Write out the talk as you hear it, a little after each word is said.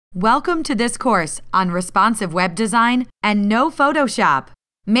Welcome to this course on responsive web design and no Photoshop.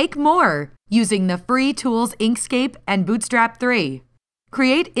 Make more using the free tools Inkscape and Bootstrap 3.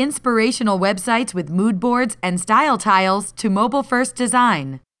 Create inspirational websites with mood boards and style tiles to mobile-first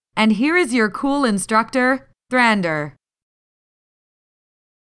design. And here is your cool instructor, Thrander.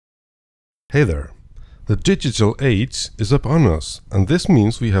 Hey there! The digital age is upon us, and this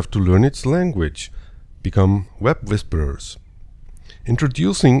means we have to learn its language, become web whisperers.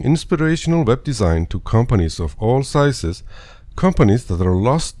 Introducing inspirational web design to companies of all sizes, companies that are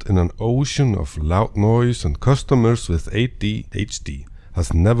lost in an ocean of loud noise and customers with ADHD,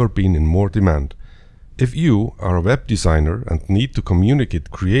 has never been in more demand. If you are a web designer and need to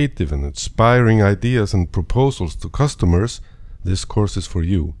communicate creative and inspiring ideas and proposals to customers, this course is for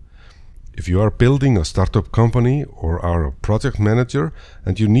you. If you are building a startup company or are a project manager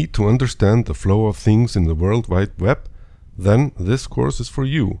and you need to understand the flow of things in the World Wide Web, then this course is for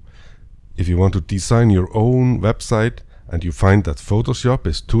you. If you want to design your own website and you find that Photoshop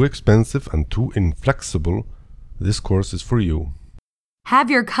is too expensive and too inflexible, this course is for you. Have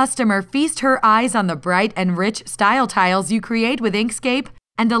your customer feast her eyes on the bright and rich style tiles you create with Inkscape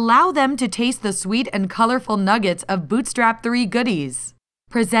and allow them to taste the sweet and colorful nuggets of Bootstrap 3 goodies.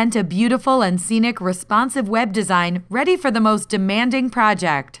 Present a beautiful and scenic responsive web design ready for the most demanding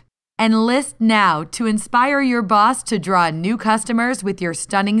project. Enlist now to inspire your boss to draw new customers with your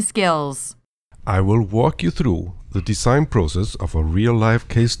stunning skills. I will walk you through the design process of a real-life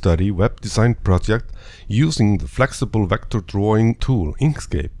case study web design project using the flexible vector drawing tool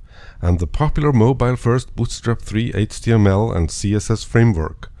Inkscape and the popular mobile-first Bootstrap 3 HTML and CSS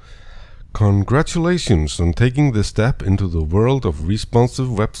framework. Congratulations on taking this step into the world of responsive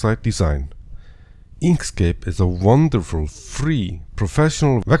website design. Inkscape is a wonderful, free,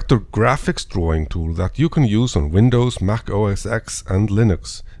 professional vector graphics drawing tool that you can use on Windows, Mac OS X and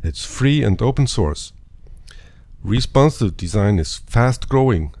Linux. It's free and open source. Responsive design is fast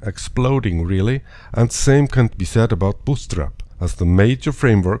growing, exploding really, and same can be said about Bootstrap as the major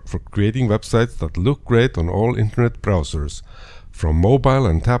framework for creating websites that look great on all internet browsers, from mobile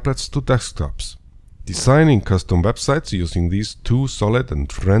and tablets to desktops. Designing custom websites using these two solid and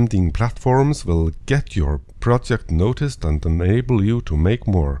trending platforms will get your project noticed and enable you to make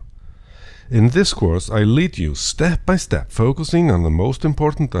more. In this course, I lead you step by step, focusing on the most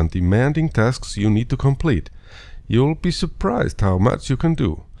important and demanding tasks you need to complete. You'll be surprised how much you can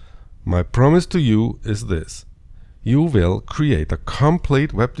do. My promise to you is this. You will create a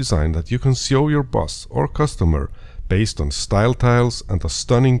complete web design that you can show your boss or customer based on style tiles and a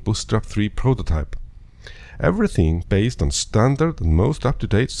stunning Bootstrap 3 prototype. Everything based on standard and most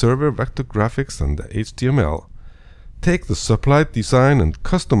up-to-date server vector graphics and HTML. Take the supplied design and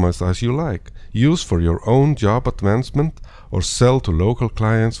customize as you like. Use for your own job advancement or sell to local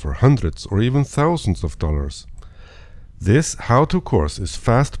clients for hundreds or even thousands of dollars. This how-to course is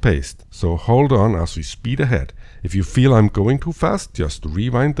fast-paced, so hold on as we speed ahead. If you feel I'm going too fast, just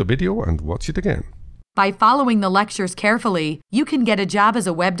rewind the video and watch it again. By following the lectures carefully, you can get a job as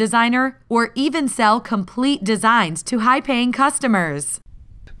a web designer or even sell complete designs to high-paying customers.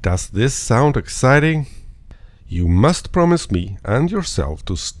 Does this sound exciting? You must promise me and yourself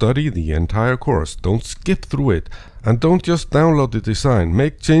to study the entire course. Don't skip through it. And don't just download the design.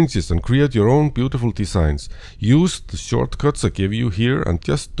 Make changes and create your own beautiful designs. Use the shortcuts I give you here and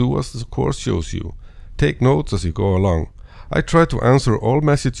just do as the course shows you. Take notes as you go along. I try to answer all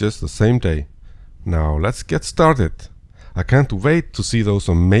messages the same day. Now let's get started. I can't wait to see those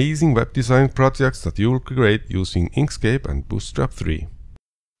amazing web design projects that you'll create using Inkscape and Bootstrap 3.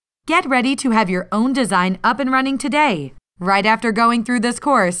 Get ready to have your own design up and running today, right after going through this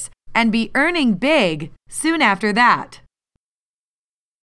course, and be earning big soon after that.